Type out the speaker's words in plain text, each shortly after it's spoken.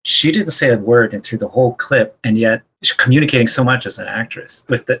she didn't say a word and through the whole clip, and yet she's communicating so much as an actress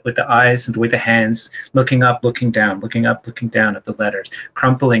with the eyes and the way the hands, looking up, looking down, looking up, looking down at the letters,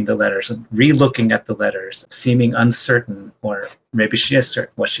 crumpling the letters, and re-looking at the letters, seeming uncertain, or maybe she is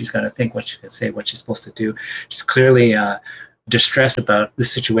certain what she's going to think, what she can say, what she's supposed to do. She's clearly distressed about the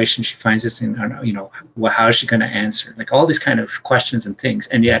situation she finds us in. How is she going to answer? Like all these kind of questions and things,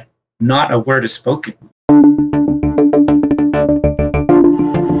 and yet not a word is spoken.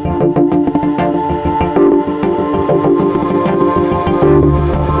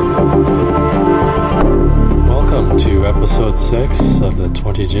 Welcome to episode 6 of the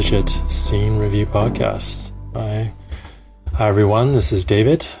 20 Digit Scene Review Podcast. Hi everyone, this is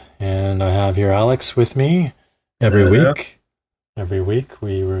David, and I have here Alex with me. Every week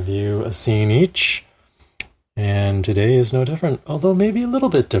we review a scene each, and today is no different, although maybe a little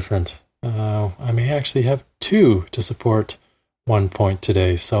bit different. I may actually have 2 to support 1 point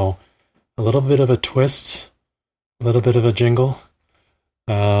today, so a little bit of a twist, a little bit of a jingle.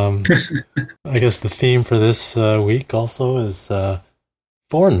 I guess the theme for this week also is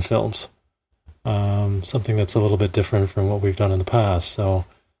foreign films, something that's a little bit different from what we've done in the past. So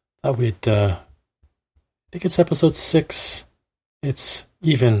I think it's episode 6. It's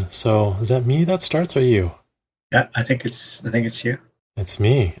even. So is that me that starts, or you? Yeah, I think it's you. It's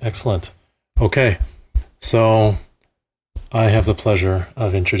me. Excellent. Okay, so I have the pleasure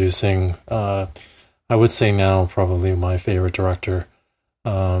of introducing, I would say now probably my favorite director,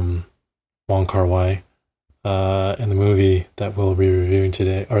 Wong Kar-wai, and the movie that we'll be reviewing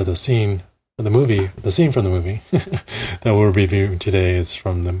today, or the scene from the movie that we're reviewing today is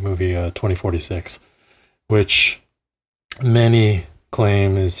from the movie 2046, which many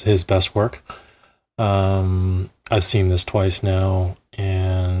claim is his best work. I've seen this twice now,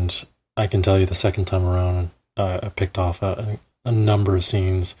 and I can tell you the second time around, I picked off a number of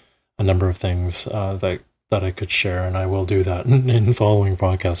scenes, a number of things that I could share, and I will do that in following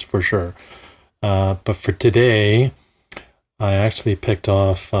podcasts for sure. But for today, I actually picked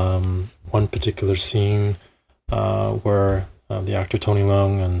off one particular scene where the actor Tony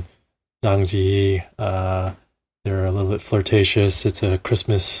Leung and Zhang Ziyi, they're a little bit flirtatious. It's a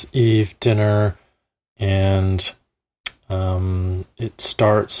Christmas Eve dinner, and it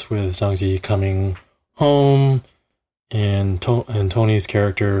starts with Zhang Ziyi coming home and Tony's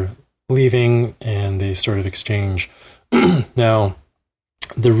character leaving, and they sort of exchange. Now,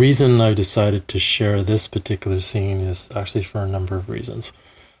 the reason I decided to share this particular scene is actually for a number of reasons.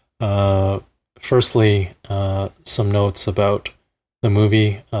 Firstly, some notes about the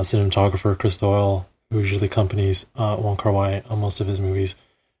movie. Cinematographer Chris Doyle, who usually accompanies Wong Kar-wai on most of his movies,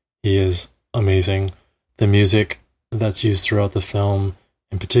 he is amazing. The music that's used throughout the film,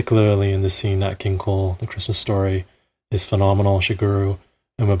 and particularly in the scene Nat King Cole, The Christmas Story, is phenomenal. Shigeru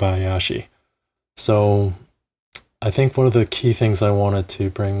Umebayashi. So I think one of the key things I wanted to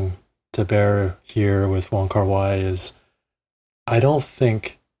bring to bear here with Wong Kar-wai is I don't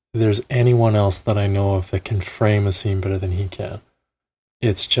think there's anyone else that I know of that can frame a scene better than he can.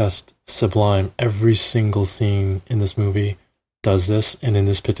 It's just sublime. Every single scene in this movie does this, and in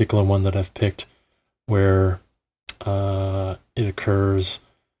this particular one that I've picked, where it occurs,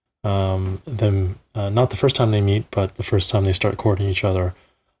 not the first time they meet, but the first time they start courting each other,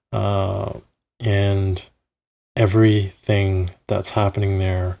 and everything that's happening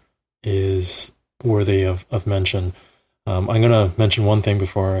there is worthy of mention. I'm going to mention one thing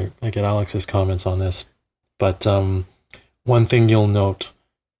before I get Alex's comments on this, but one thing you'll note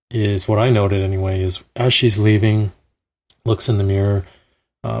is, what I noted anyway, is as she's leaving, looks in the mirror,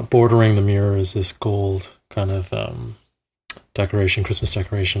 bordering the mirror is this gold kind of decoration, Christmas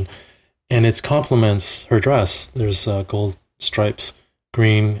decoration, and it complements her dress. There's gold stripes,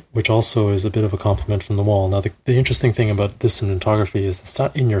 green, which also is a bit of a compliment from the wall. Now, the interesting thing about this cinematography is it's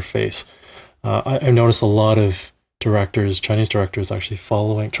not in your face. I've noticed a lot of directors, Chinese directors, actually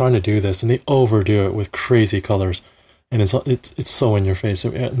trying to do this, and they overdo it with crazy colors, and it's so in your face.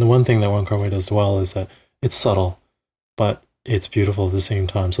 And the one thing that Wong Kar-wai does well is that it's subtle, but it's beautiful at the same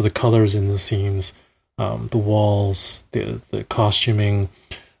time. So the colors in the scenes, the walls, the costuming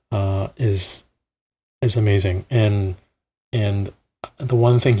is amazing, and the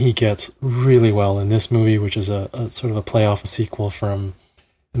one thing he gets really well in this movie, which is a sort of a play off a sequel from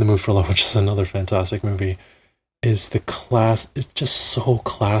In the Mood for Love, which is another fantastic movie, is the class. It's just so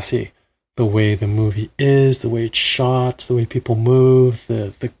classy. The way the movie is, the way it's shot, the way people move,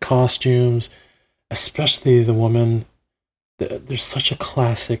 the costumes, especially the woman. There's such a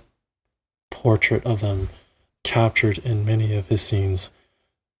classic portrait of them captured in many of his scenes.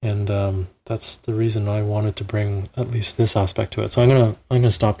 And that's the reason I wanted to bring at least this aspect to it. So I'm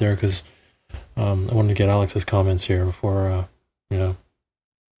gonna stop there because I wanted to get Alex's comments here before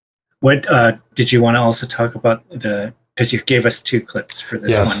What did you want to also talk about because you gave us 2 clips for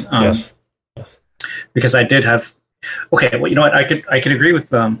this one. Yes. Because I did have. Okay, well, you know what? I could agree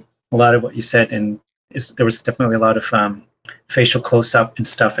with a lot of what you said, and there was definitely a lot of facial close up and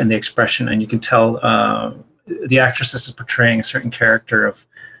stuff, and the expression, and you can tell the actress is portraying a certain character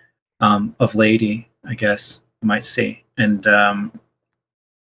of lady, I guess you might say, and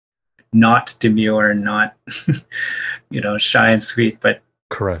not demure, not shy and sweet, but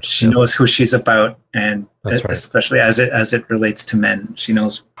correct. She knows who she's about, and that's right. Especially as it relates to men, she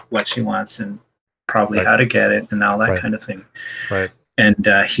knows what she wants and probably how to get it and all that kind of thing. Right. And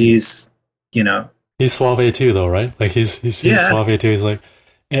he's suave too, though, right? Like he's suave too. He's like,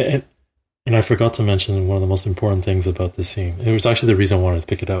 and I forgot to mention one of the most important things about this scene. It was actually the reason I wanted to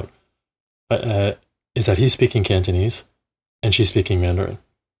pick it out. Is that he's speaking Cantonese and she's speaking Mandarin.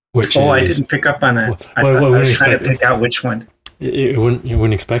 I didn't pick up on that. I was trying to pick out which one. You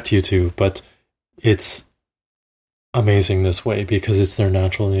wouldn't expect you to, but it's amazing this way because it's their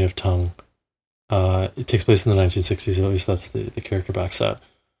natural native tongue. It takes place in the 1960s, at least that's the character back set.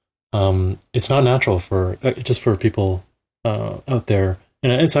 It's not natural for just for people out there,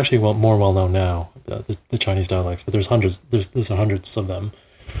 and it's actually more well known now, the Chinese dialects. But there's hundreds of them.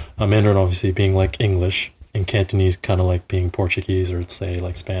 Mandarin obviously being like English, and Cantonese kind of like being Portuguese or say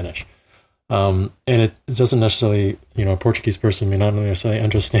like Spanish. And it doesn't necessarily, a Portuguese person may not necessarily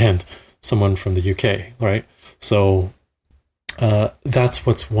understand someone from the UK, right? So that's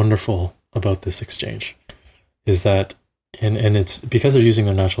what's wonderful about this exchange, is that, and it's because they're using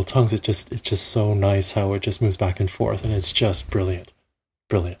their natural tongues. It's just so nice how it just moves back and forth, and it's just brilliant.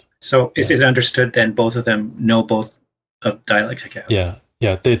 So is it understood then both of them know both of dialects? Yeah.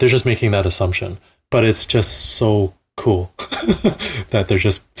 They're just making that assumption, but it's just so cool that they're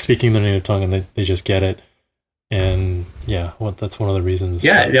just speaking their native tongue and they just get it. And that's one of the reasons.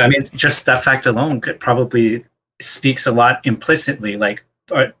 I mean, just that fact alone probably speaks a lot implicitly, like,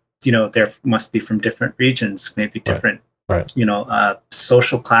 there must be from different regions, maybe different,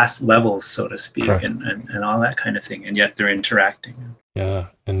 social class levels, so to speak, and all that kind of thing, and yet they're interacting. Yeah,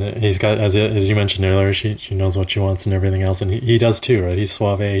 and he's got, as you mentioned earlier, she knows what she wants and everything else, and he does too, right? He's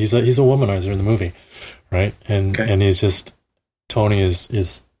suave. He's a womanizer in the movie, right? And he's just, Tony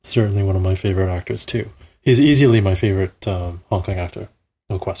is certainly one of my favorite actors too. He's easily my favorite Hong Kong actor,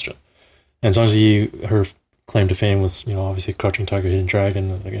 no question. And Zhang Ziyi, her claim to fame was, obviously Crouching Tiger, Hidden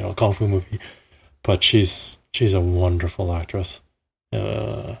Dragon, a kung fu movie, but she's a wonderful actress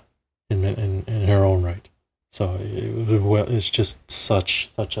in her own right. So it's just such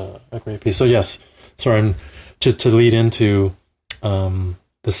a great piece. So yes, sorry, just to lead into the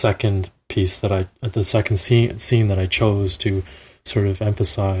second piece the second scene that I chose to sort of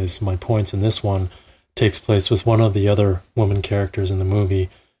emphasize my points in this one takes place with one of the other woman characters in the movie.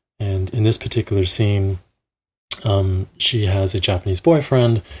 And in this particular scene, she has a Japanese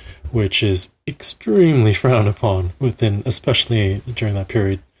boyfriend, which is extremely frowned upon especially during that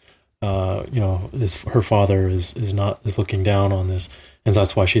period. Her father is looking down on this, and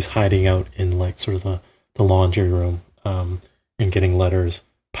that's why she's hiding out in like sort of the laundry room, and getting letters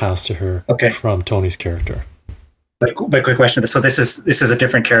passed to her from Tony's character. But quick question. So this is a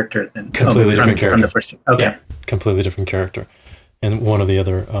different character than completely different character from the first. Okay, yeah, completely different character, and one of the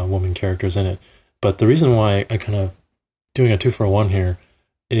other woman characters in it. But the reason why I kind of doing a 2-for-1 here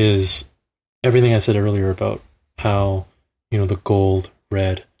is everything I said earlier about how the gold,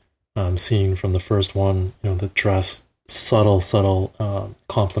 red scene from the first one, the dress, subtle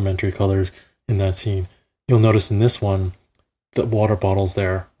complementary colors in that scene. You'll notice in this one, the water bottles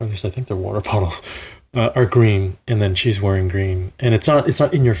there, or at least I think they're water bottles, are green, and then she's wearing green, and it's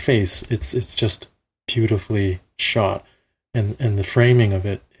not in your face. It's just beautifully shot, and the framing of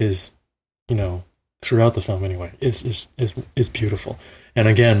it is, throughout the film anyway, is beautiful. And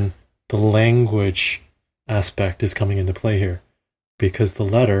again, the language aspect is coming into play here, because the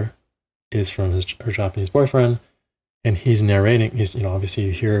letter is from her Japanese boyfriend, and he's narrating. He's obviously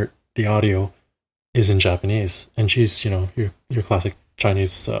you hear the audio is in Japanese, and she's your classic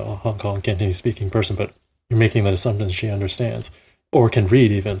Chinese, Hong Kong Cantonese speaking person, but you're making that assumption she understands or can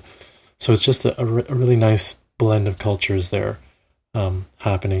read even. So it's just a really nice blend of cultures there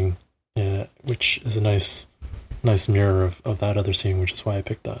happening, which is a nice mirror of that other scene, which is why I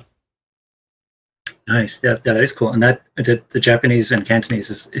picked that. Nice. Yeah, that is cool. And that the Japanese and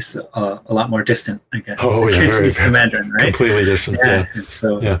Cantonese is a lot more distant, I guess. Oh, yeah, Cantonese to Mandarin, right? Completely different. Yeah.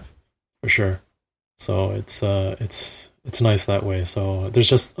 So yeah, for sure. So it's it's nice that way. So there's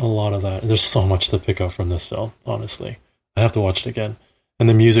just a lot of that. There's so much to pick up from this film, honestly. I have to watch it again. And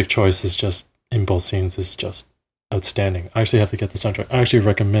the music choice is just, in both scenes, is just outstanding. I actually have to get the soundtrack. I actually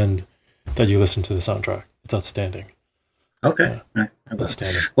recommend that you listen to the soundtrack. It's outstanding. Okay. Yeah,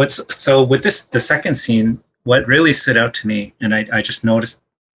 outstanding. So with this, the second scene, what really stood out to me, and I just noticed,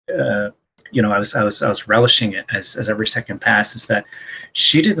 I was relishing it as every second passed, is that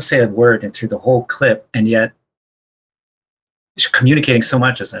she didn't say a word and through the whole clip, and yet she's communicating so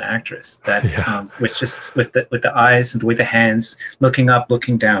much as an actress that with the eyes and with the hands, looking up,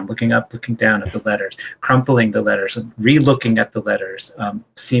 looking down, looking up, looking down at the letters, crumpling the letters, and re-looking at the letters,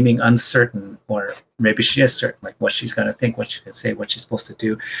 seeming uncertain, or maybe she is certain, like what she's going to think, what she can say, what she's supposed to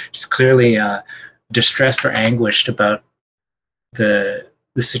do. She's clearly distressed or anguished about the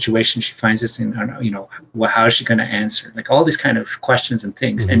situation she finds us in. How is she going to answer? Like all these kind of questions and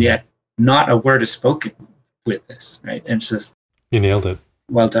things, and yet not a word is spoken with this, right? And it's just, you nailed it.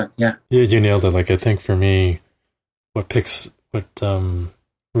 Well done. Yeah. You nailed it. Like, I think for me, what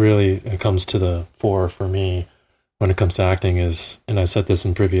really comes to the fore for me when it comes to acting is, and I said this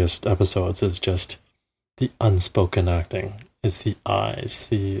in previous episodes, is just the unspoken acting. It's the eyes,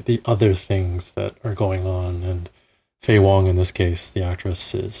 the other things that are going on. And Faye Wong, in this case, the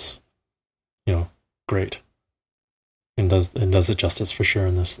actress, is, great, and does it justice for sure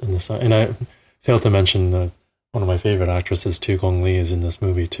in this. And I failed to mention that one of my favorite actresses, Tu Gong Li, is in this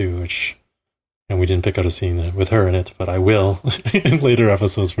movie too, and we didn't pick out a scene with her in it, but I will in later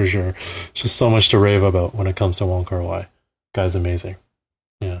episodes for sure. It's just so much to rave about when it comes to Wong Kar-wai. Guy's amazing.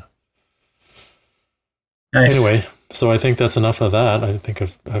 Yeah. Nice. Anyway, so I think that's enough of that. I think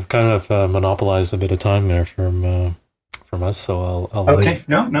I've kind of monopolized a bit of time there from us, so I'll okay. leave.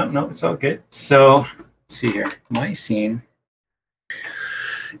 No, it's all good. So let's see here. My scene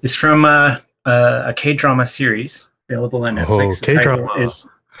is from a K-drama series available on Netflix. Oh, K-drama.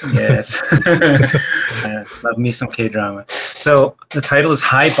 Yes. Love me some K-drama. So the title is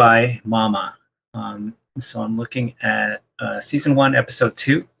Hi Bye Mama. So I'm looking at season 1, episode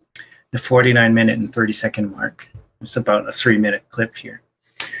 2, the 49-minute and 30-second mark. It's about a 3-minute clip here.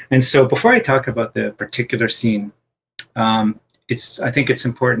 And so before I talk about the particular scene, I think it's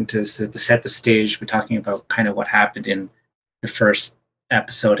important to set the stage. We're talking about kind of what happened in the first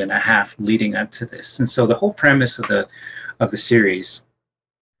episode and a half leading up to this. And so the whole premise of the series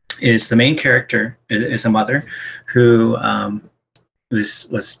is the main character is a mother who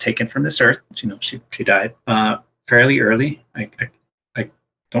was taken from this earth. She died fairly early. I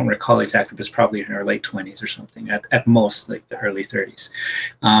don't recall exactly, but it's probably in her late 20s or something, at most like the early 30s.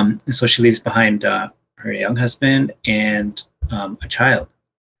 And so she leaves behind her young husband and a child.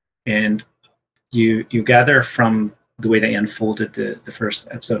 And you gather from the way they unfolded the first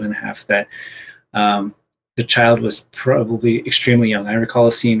episode and a half that the child was probably extremely young. I recall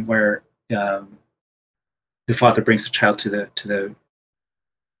a scene where the father brings the child to the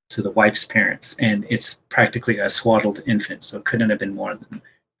wife's parents, and it's practically a swaddled infant, so it couldn't have been more than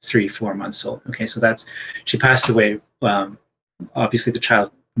 3-4 months old. Okay, so she passed away. Obviously, the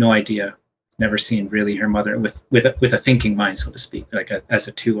child, no idea, never seen really her mother with a thinking mind, so to speak, like as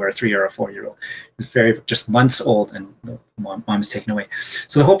a 2 or a 3 or a 4-year-old. Very just months old, and the mom's taken away.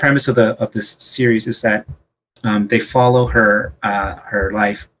 So the whole premise of this series is that they follow her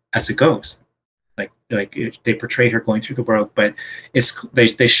life as a ghost. Like they portray her going through the world, but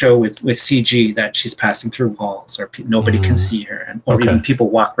they show with CG that she's passing through walls, or nobody can see her, or even people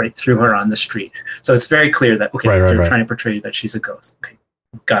walk right through her on the street. So it's very clear that they're trying to portray that she's a ghost. Okay,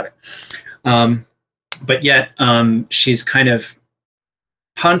 got it. But yet she's kind of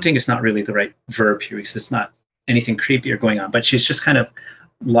haunting is not really the right verb here, because it's not anything creepy or going on, but she's just kind of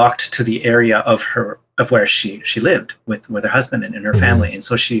locked to the area of where she lived with her husband and her family. And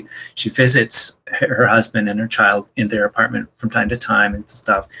so she visits her husband and her child in their apartment from time to time and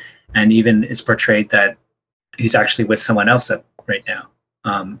stuff, and even it's portrayed that he's actually with someone else right now.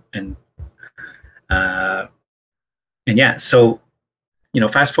 And yeah, so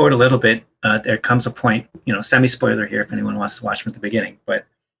fast forward a little bit, there comes a point, semi-spoiler here if anyone wants to watch from the beginning, but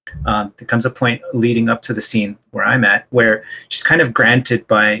there comes a point leading up to the scene where I'm at, where she's kind of granted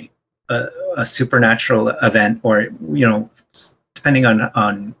by a supernatural event, or depending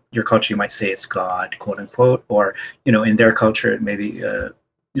on your culture, you might say it's God, quote unquote, or in their culture it may be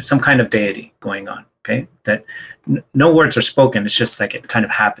some kind of deity going on. Okay, that no words are spoken. It's just like it kind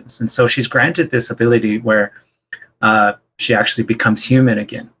of happens, and so she's granted this ability where she actually becomes human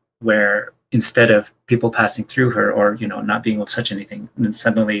again, where instead of people passing through her or not being able to touch anything, and then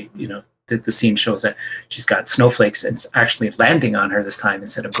suddenly the scene shows that she's got snowflakes and it's actually landing on her this time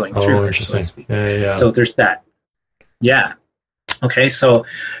instead of going through her. Interesting. Yeah. So there's that. Yeah. Okay. So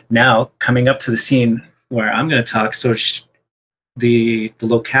now coming up to the scene where I'm going to talk. So the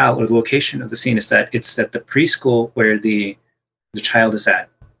locale or the location of the scene is that it's at the preschool where the child is at.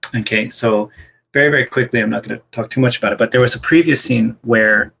 Okay. So very, very quickly, I'm not going to talk too much about it, but there was a previous scene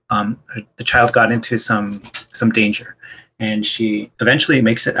where the child got into some danger, and she eventually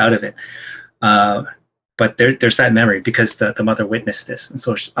makes it out of it. But there's that memory because the mother witnessed this, and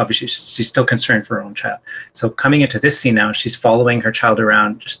so obviously she's still concerned for her own child. So coming into this scene now, she's following her child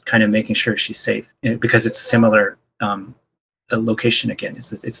around, just kind of making sure she's safe, because it's a similar location again. It's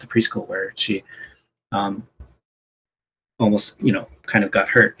the preschool where she almost kind of got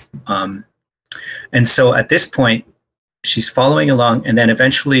hurt. And so at this point, she's following along, and then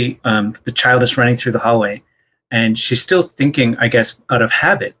eventually the child is running through the hallway, and she's still thinking, I guess, out of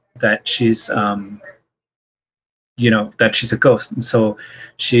habit, that she's that she's a ghost, and so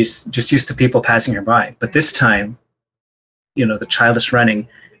she's just used to people passing her by. But this time, the child is running,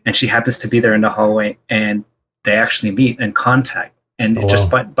 and she happens to be there in the hallway, and they actually meet and contact, and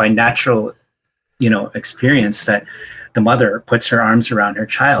just by natural, experience, that the mother puts her arms around her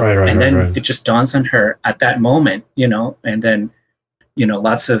child, and then it just dawns on her at that moment, and then,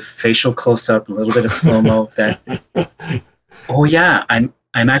 lots of facial close-up, a little bit of slow-mo, that, oh yeah, I'm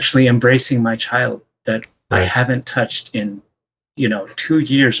actually embracing my child that I haven't touched in, 2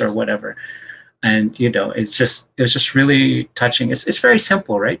 years or whatever. And, it was just really touching. It's very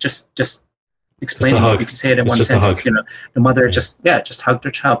simple, right? Just explaining it. You can say it in one sentence, the mother just hugged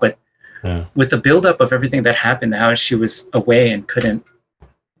her child, but with the buildup of everything that happened, how she was away and couldn't,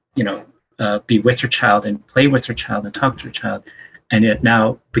 be with her child and play with her child and talk to her child. And yet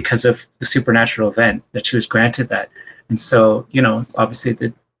now, because of the supernatural event, that she was granted that. And so, obviously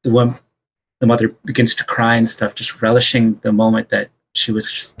the mother begins to cry and stuff, just relishing the moment that she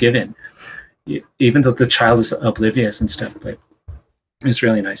was just given, even though the child is oblivious and stuff. But it's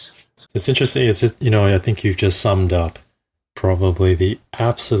really nice. It's interesting. It's just, I think you've just summed up probably the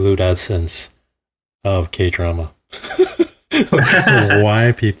absolute essence of K-drama.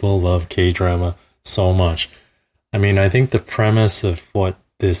 Why people love K-drama so much. I mean, I think the premise of what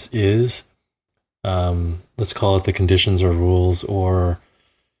this is, let's call it the conditions or rules or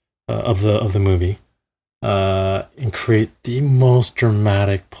of the movie, and create the most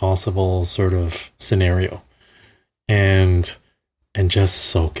dramatic possible sort of scenario, and just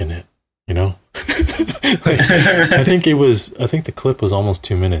soak in it, I think the clip was almost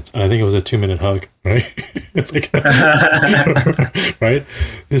 2 minutes, and I think it was a 2-minute hug, right? Right?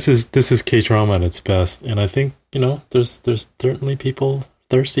 This is K-drama at its best, and I think there's certainly people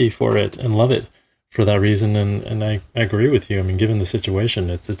thirsty for it and love it for that reason, and I agree with you. I mean, given the situation,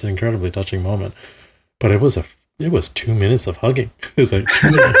 it's an incredibly touching moment, but it was 2 minutes of hugging. It was like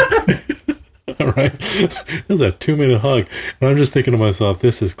 2 minutes. Right? It was a 2-minute hug, and I'm just thinking to myself,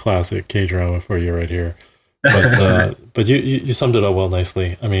 this is classic K-drama for you right here. But you summed it up well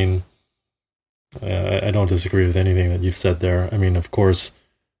nicely. I mean, I don't disagree with anything that you've said there. I mean, of course,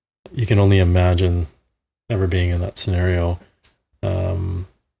 you can only imagine ever being in that scenario.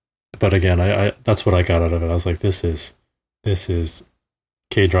 But again, I that's what I got out of it. I was like, this is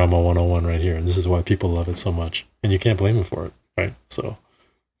K-drama 101 right here, and this is why people love it so much, and you can't blame them for it, right? So.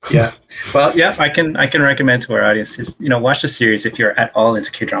 Yeah. Well, yeah, I can recommend to our audience is, watch the series if you're at all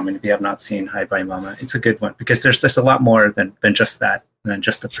into K-drama, and if you have not seen Hi Bye Mama. It's a good one because there's a lot more than just that, than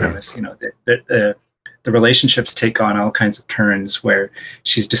just the premise. Sure. The relationships take on all kinds of turns where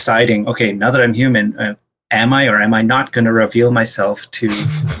she's deciding, okay, now that I'm human, am I or am I not going to reveal myself to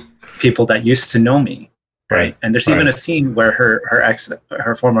people that used to know me? Right. And there's even a scene where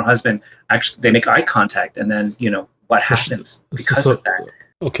her former husband, actually, they make eye contact, and then, what happens because of that.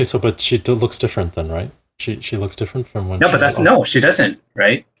 Okay, but she looks different then, right? She looks different from when. No, she doesn't,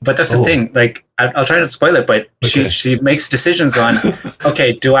 right? But that's the thing. Like, I'll try not to spoil it, but she makes decisions on,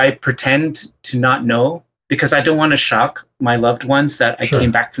 okay, do I pretend to not know because I don't want to shock my loved ones that I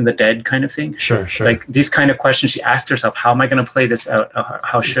came back from the dead, kind of thing. Sure. Like these kind of questions, she asked herself, how am I going to play this out?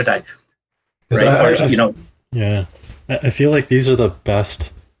 How should I? Right? Yeah, I feel like these are the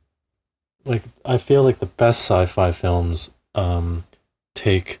best. Like, I feel like the best sci-fi films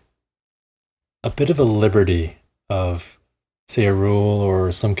take a bit of a liberty of, say, a rule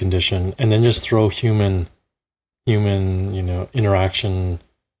or some condition, and then just throw human interaction,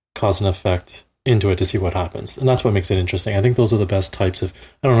 cause and effect into it to see what happens. And that's what makes it interesting. I think those are the best types of,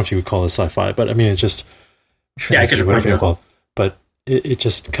 I don't know if you would call this sci-fi, but I mean, it's just fantasy, whatever you call it. But it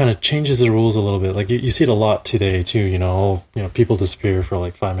just kind of changes the rules a little bit. Like you see it a lot today too, people disappear for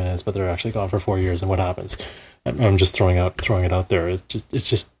like 5 minutes, but they're actually gone for 4 years, and what happens? I'm just throwing it out there. It's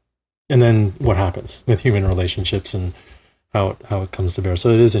and then what happens with human relationships and how it comes to bear. So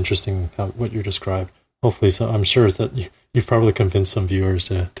it is interesting what you described. Hopefully, so I'm sure that you've probably convinced some viewers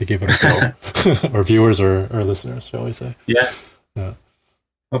to give it a go, or viewers or listeners, shall we say? Yeah.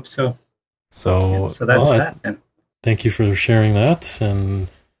 Hope so. So that's that. Then. Thank you for sharing that, and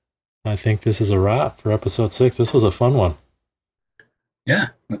I think this is a wrap for episode 6. This was a fun one. Yeah,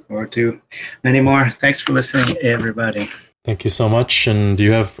 look forward to many more. Thanks for listening, everybody. Thank you so much. And do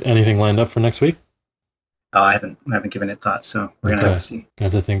you have anything lined up for next week? Oh, I haven't given it thought, so we're gonna have to see.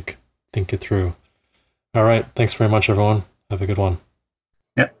 Gonna have to think it through. All right. Thanks very much, everyone. Have a good one.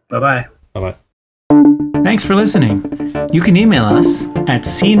 Yep. Bye-bye. Bye-bye. Thanks for listening. You can email us at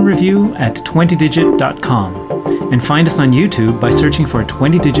scenereview@20digit.com and find us on YouTube by searching for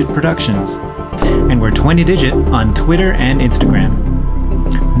 20 Digit Productions. And we're 20 Digit on Twitter and Instagram.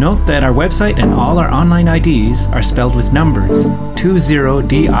 Note that our website and all our online IDs are spelled with numbers,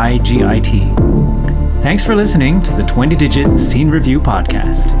 20DIGIT. Thanks for listening to the 20 Digit Scene Review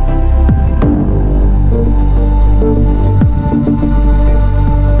Podcast.